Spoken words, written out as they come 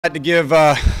I'd like to give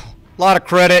a lot of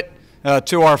credit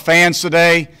to our fans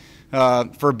today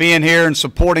for being here and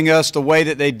supporting us the way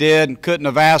that they did. Couldn't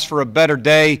have asked for a better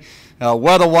day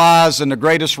weather-wise, and the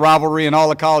greatest rivalry in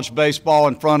all of college baseball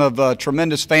in front of a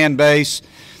tremendous fan base.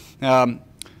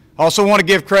 Also want to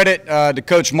give credit to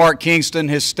Coach Mark Kingston,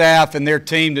 his staff, and their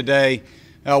team today.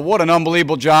 What an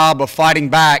unbelievable job of fighting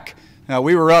back.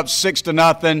 We were up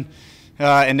 6-0,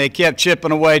 and they kept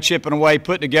chipping away,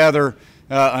 putting together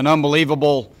an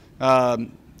unbelievable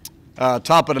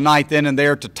top of the ninth inning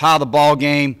there to tie the ball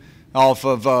game off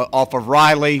of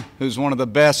Riley, who's one of the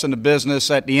best in the business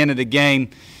at the end of the game.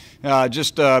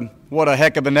 What a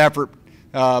heck of an effort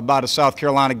by the South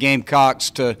Carolina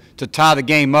Gamecocks to tie the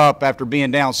game up after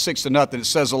being down 6-0. It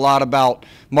says a lot about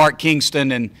Mark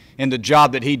Kingston and the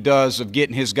job that he does of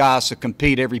getting his guys to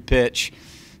compete every pitch.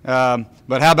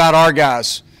 But how about our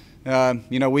guys?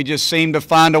 We just seem to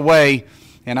find a way,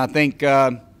 and I think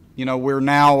we're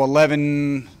now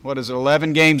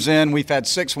 11 games in. We've had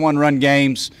 6 one-run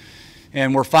games,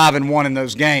 and we're 5-1 in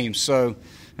those games. So,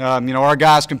 our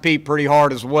guys compete pretty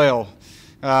hard as well.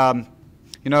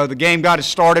 The game got it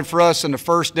started for us in the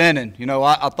first inning.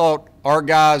 I thought our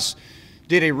guys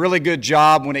did a really good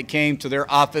job when it came to their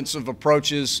offensive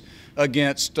approaches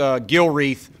against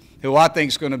Gilreath, who I think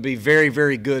is going to be very,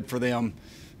 very good for them.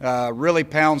 Really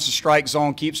pounds the strike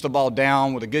zone, keeps the ball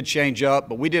down with a good change-up.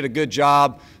 But we did a good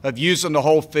job of using the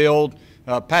whole field.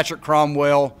 Patrick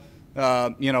Cromwell,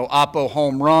 oppo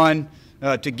home run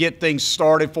to get things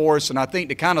started for us. And I think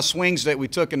the kind of swings that we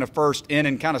took in the first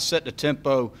inning kind of set the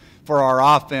tempo for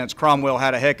our offense. Cromwell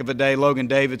had a heck of a day. Logan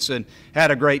Davidson had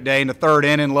a great day. In the third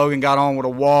inning, Logan got on with a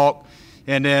walk.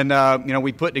 And then,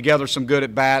 we put together some good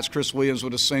at-bats. Chris Williams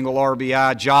with a single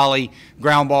RBI. Jolly,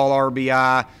 ground ball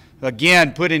RBI.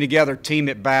 Again, putting together team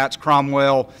at-bats.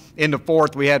 Cromwell, in the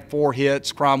fourth, we had 4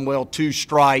 hits. Cromwell, 2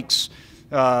 strikes,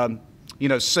 single,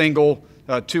 2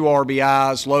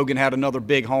 RBIs. Logan had another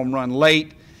big home run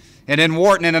late. And then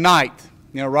Wharton in the ninth.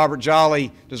 Robert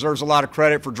Jolly deserves a lot of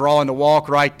credit for drawing the walk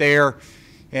right there.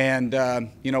 And,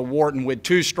 Wharton with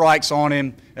 2 strikes on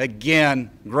him.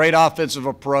 Again, great offensive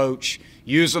approach,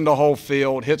 using the whole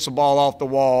field, hits the ball off the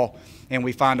wall, and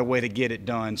we find a way to get it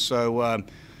done. So,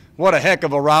 what a heck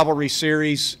of a rivalry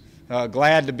series.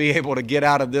 Glad to be able to get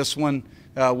out of this one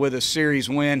with a series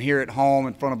win here at home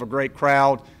in front of a great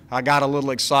crowd. I got a little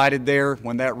excited there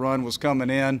when that run was coming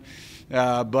in,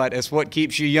 but it's what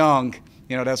keeps you young.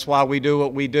 That's why we do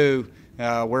what we do.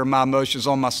 Wear my emotions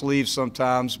on my sleeves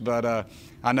sometimes, but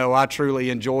I know I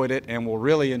truly enjoyed it and will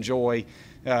really enjoy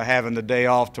having the day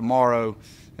off tomorrow.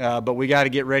 But we got to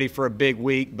get ready for a big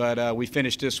week, but we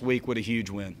finished this week with a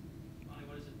huge win.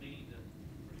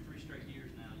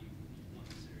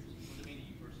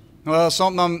 Well,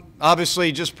 something I'm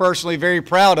obviously just personally very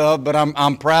proud of, but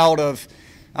I'm proud of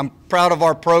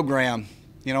our program.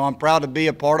 I'm proud to be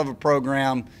a part of a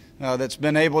program that's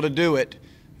been able to do it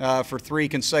for 3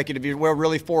 consecutive years. Well,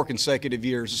 really 4 consecutive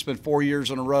years. It's been 4 years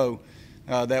in a row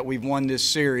that we've won this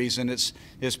series, and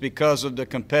it's because of the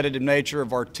competitive nature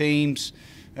of our teams.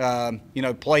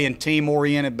 Playing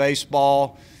team-oriented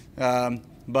baseball.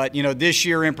 But this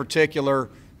year in particular,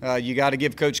 you got to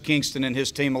give Coach Kingston and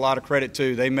his team a lot of credit,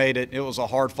 too. They made it. It was a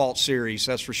hard-fought series,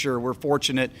 that's for sure. We're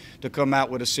fortunate to come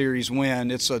out with a series win.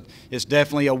 It's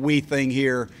definitely a we thing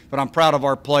here, but I'm proud of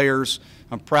our players.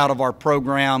 I'm proud of our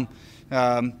program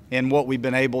and what we've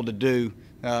been able to do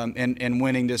in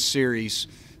winning this series.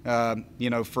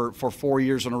 For 4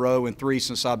 years in a row and 3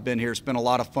 since I've been here. It's been a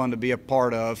lot of fun to be a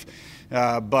part of.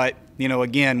 But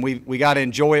again, we got to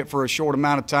enjoy it for a short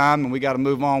amount of time, and we got to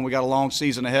move on. We got a long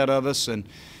season ahead of us, and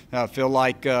feel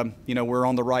like we're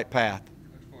on the right path.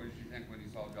 What did you think when you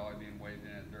saw Jolly being waved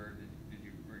in at third? Were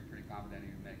you pretty confident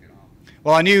he would make it home?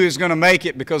 Well, I knew he was going to make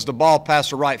it because the ball passed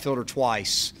the right fielder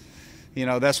twice.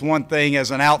 That's one thing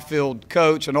as an outfield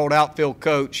coach, an old outfield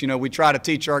coach. We try to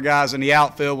teach our guys in the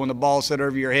outfield when the ball's hit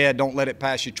over your head, don't let it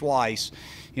pass you twice.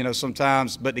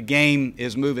 Sometimes, but the game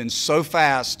is moving so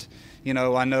fast.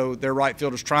 I know their right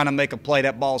fielder's trying to make a play.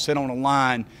 That ball's hit on a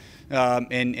line,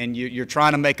 and you're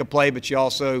trying to make a play, but you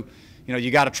also,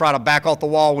 you got to try to back off the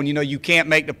wall when you can't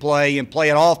make the play and play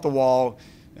it off the wall.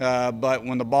 But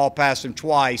when the ball passed him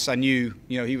twice, I knew,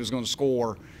 he was going to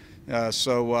score.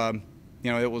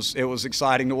 It was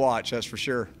exciting to watch, that's for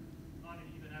sure.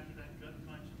 Even after that gut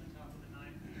punch in the top of the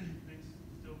ninth, things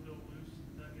still feel loose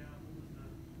in the dugout.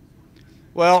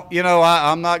 Well,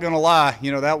 I'm not going to lie.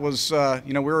 That was, we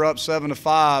were up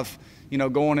 7-5,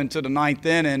 going into the ninth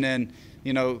inning, and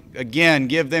again,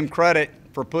 give them credit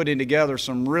for putting together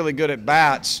some really good at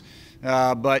bats.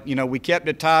 But we kept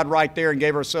it tied right there and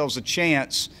gave ourselves a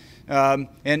chance.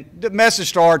 And the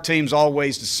message to our team's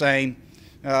always the same.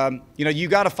 You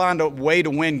got to find a way to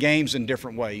win games in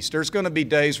different ways. There's going to be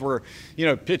days where,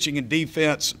 pitching and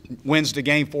defense wins the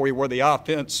game for you, where the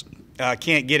offense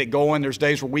can't get it going. There's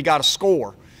days where we got to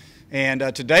score.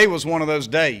 And today was one of those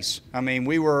days. I mean,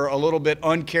 we were a little bit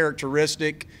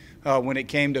uncharacteristic when it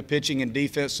came to pitching and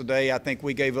defense today. I think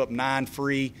we gave up 9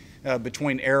 free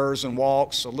between errors and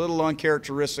walks, a little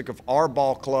uncharacteristic of our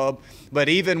ball club. But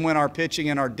even when our pitching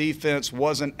and our defense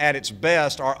wasn't at its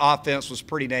best, our offense was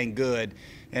pretty dang good.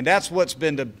 And that's what's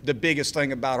been the biggest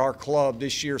thing about our club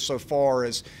this year so far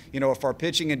is, if our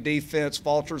pitching and defense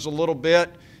falters a little bit,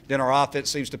 then our offense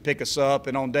seems to pick us up.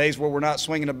 And on days where we're not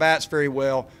swinging the bats very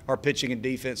well, our pitching and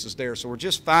defense is there. So we're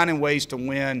just finding ways to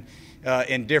win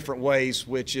in different ways,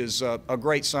 which is a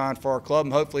great sign for our club.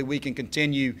 And hopefully we can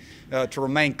continue to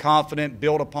remain confident,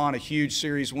 build upon a huge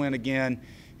series win again,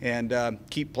 and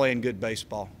keep playing good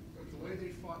baseball. The way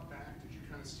they fought back, did you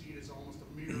kind of see it as almost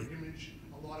a mirror image,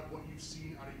 a lot of what you've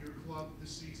seen out of your club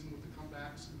this season with the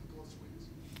comebacks and the close wins?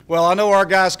 Well, I know our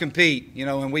guys compete,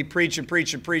 and we preach and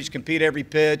preach and preach, compete every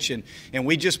pitch, and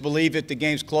we just believe if the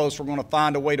game's close, we're going to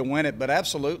find a way to win it. But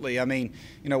absolutely, I mean,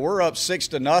 we're up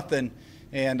 6-0,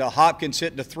 and Hopkins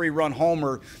hit the 3-run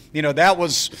homer. That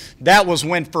was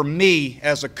when, for me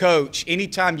as a coach,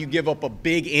 anytime you give up a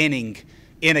big inning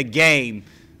in a game,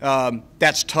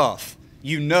 that's tough.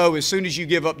 As soon as you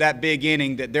give up that big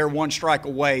inning that they're 1 strike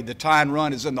away, the tying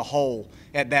run is in the hole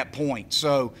at that point.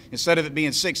 So instead of it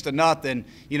being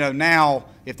 6-0, now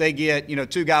if they get,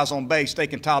 2 guys on base, they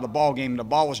can tie the ball game. And the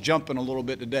ball was jumping a little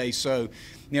bit today. So,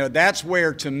 that's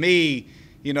where, to me,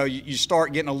 you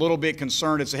start getting a little bit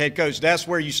concerned as a head coach. That's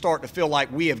where you start to feel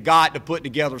like we have got to put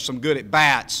together some good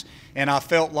at-bats. And I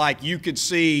felt like you could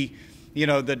see,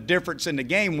 the difference in the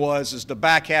game is the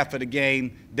back half of the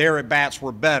game, their at-bats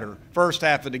were better. First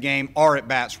half of the game, our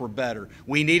at-bats were better.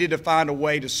 We needed to find a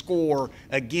way to score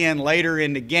again later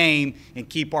in the game and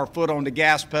keep our foot on the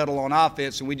gas pedal on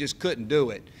offense, and we just couldn't do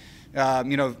it.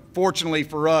 Fortunately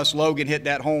for us, Logan hit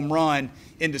that home run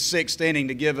in the 6th inning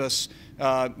to give us,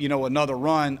 another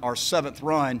run, our 7th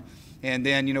run. And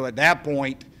then, at that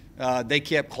point, they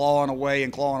kept clawing away,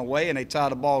 and they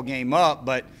tied the ball game up.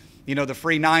 But, the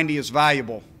free 90 is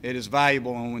valuable. It is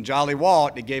valuable. And when Jolly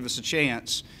walked, it gave us a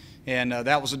chance. And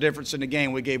that was the difference in the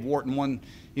game. We gave Wharton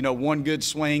one good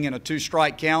swing and a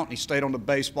 2-strike count, and he stayed on the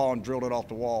baseball and drilled it off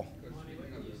the wall.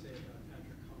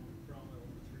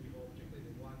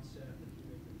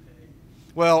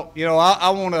 Well, I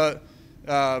want to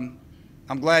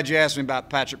I'm glad you asked me about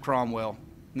Patrick Cromwell.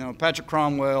 Patrick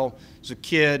Cromwell is a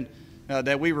kid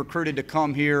that we recruited to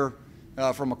come here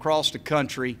from across the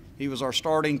country. He was our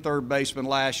starting third baseman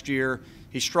last year.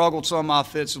 He struggled some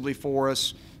offensively for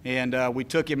us, and we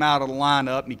took him out of the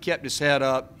lineup, and he kept his head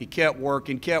up. He kept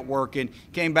working,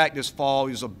 came back this fall.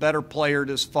 He was a better player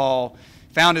this fall.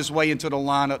 Found his way into the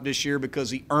lineup this year because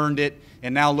he earned it,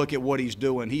 and now look at what he's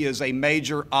doing. He is a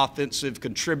major offensive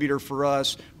contributor for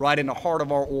us, right in the heart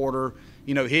of our order,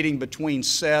 hitting between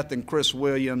Seth and Chris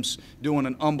Williams, doing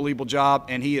an unbelievable job,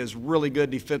 and he is really good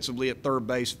defensively at third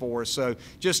base for us. So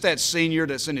just that senior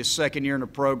that's in his 2nd year in the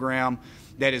program,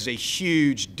 that is a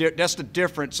huge – that's the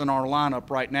difference in our lineup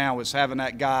right now is having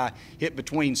that guy hit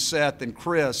between Seth and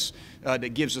Chris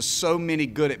that gives us so many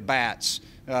good at-bats.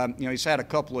 He's had a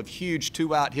couple of huge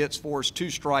 2-out hits for us,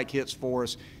 2-strike hits for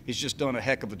us. He's just done a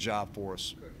heck of a job for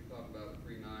us. Coach, you talked about the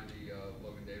 390.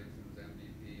 Logan Davidson was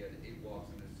MVP, had 8 walks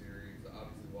in this series.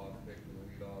 Obviously, Walker picked for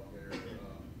the leadoff here.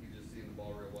 He's just seeing the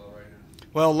ball real well right now.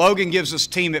 Well, Logan gives us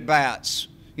team at-bats.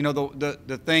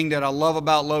 The thing that I love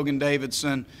about Logan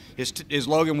Davidson is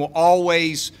Logan will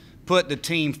always put the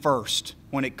team first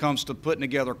when it comes to putting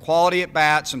together quality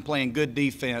at-bats and playing good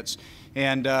defense.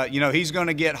 And, he's going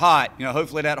to get hot.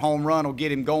 Hopefully that home run will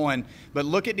get him going. But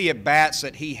look at the at-bats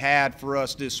that he had for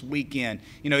us this weekend.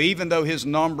 Even though his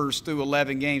numbers through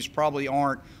 11 games probably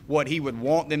aren't what he would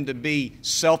want them to be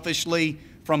selfishly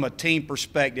from a team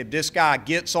perspective, this guy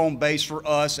gets on base for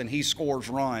us and he scores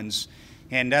runs.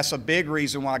 And that's a big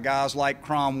reason why guys like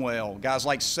Cromwell, guys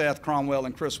like Seth Cromwell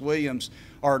and Chris Williams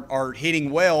are hitting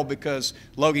well, because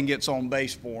Logan gets on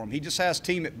base for him. He just has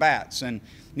team at-bats. And,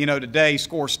 today he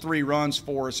scores 3 runs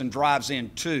for us and drives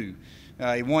in 2.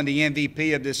 He won the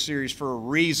MVP of this series for a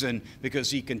reason,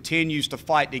 because he continues to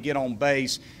fight to get on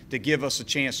base to give us a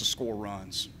chance to score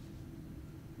runs.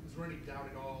 Was there any doubt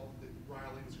at all that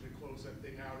Riley was going to close that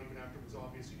thing out, even after it was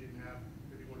obvious he didn't have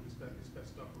maybe one of his best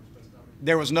stuff or his best outing?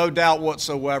 There was no doubt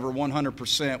whatsoever,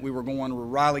 100%. We were going with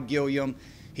Riley Gilliam.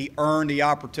 He earned the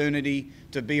opportunity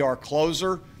to be our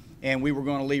closer, and we were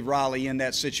going to leave Riley in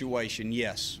that situation,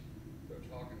 yes. Coach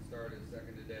Hawkins started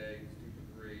 2nd today, 2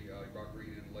 for 3.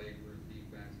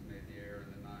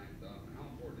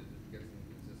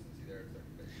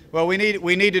 Well, we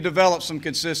need to develop some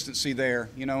consistency there,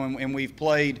 and we've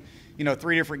played,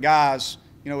 3 different guys,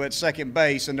 at second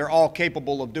base, and they're all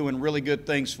capable of doing really good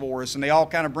things for us, and they all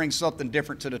kind of bring something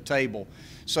different to the table.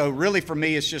 So really for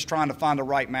me, it's just trying to find the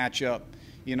right matchup.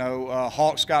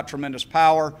 Hawk's got tremendous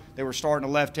power. They were starting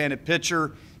a left-handed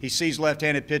pitcher. He sees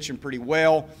left-handed pitching pretty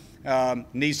well.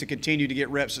 Needs to continue to get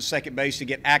reps at second base to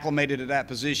get acclimated to that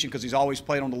position because he's always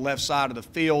played on the left side of the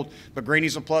field. But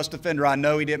Greeny's a plus defender. I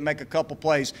know he didn't make a couple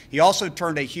plays. He also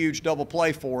turned a huge double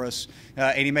play for us,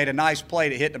 and he made a nice play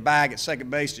to hit the bag at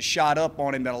second base to shot up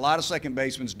on him that a lot of second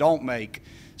basemen don't make.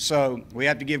 So we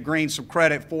have to give Green some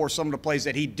credit for some of the plays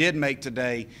that he did make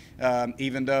today,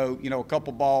 even though, a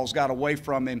couple balls got away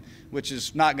from him, which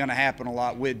is not going to happen a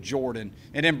lot with Jordan.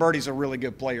 And then Birdie's a really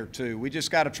good player, too. We just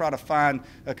got to try to find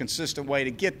a consistent way to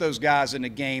get those guys in the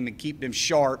game and keep them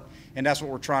sharp, and that's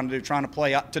what we're trying to do, trying to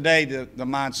play. Today, the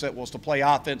mindset was to play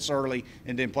offense early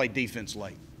and then play defense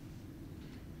late.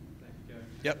 Thank you, Coach.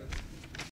 Yep.